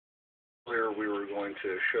earlier we were going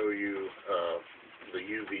to show you the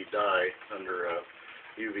UV dye under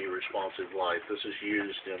UV responsive light. This is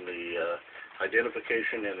used in the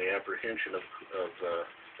identification and the apprehension of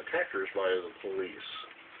attackers by the police.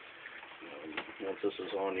 Once this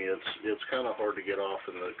is on you, it's kind of hard to get off,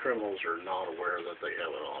 and the criminals are not aware that they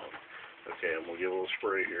have it on them. Okay, I'm going to give a little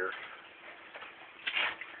spray here.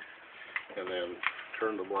 And then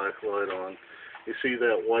turn the black light on. You see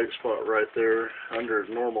that white spot right there? Under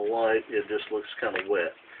normal light, it just looks kind of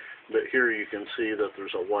wet. But here you can see that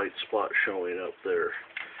there's a white spot showing up there.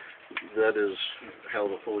 That is how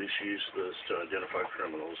the police use this to identify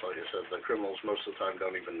criminals. Like I said, the criminals most of the time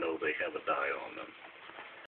don't even know they have a dye on them.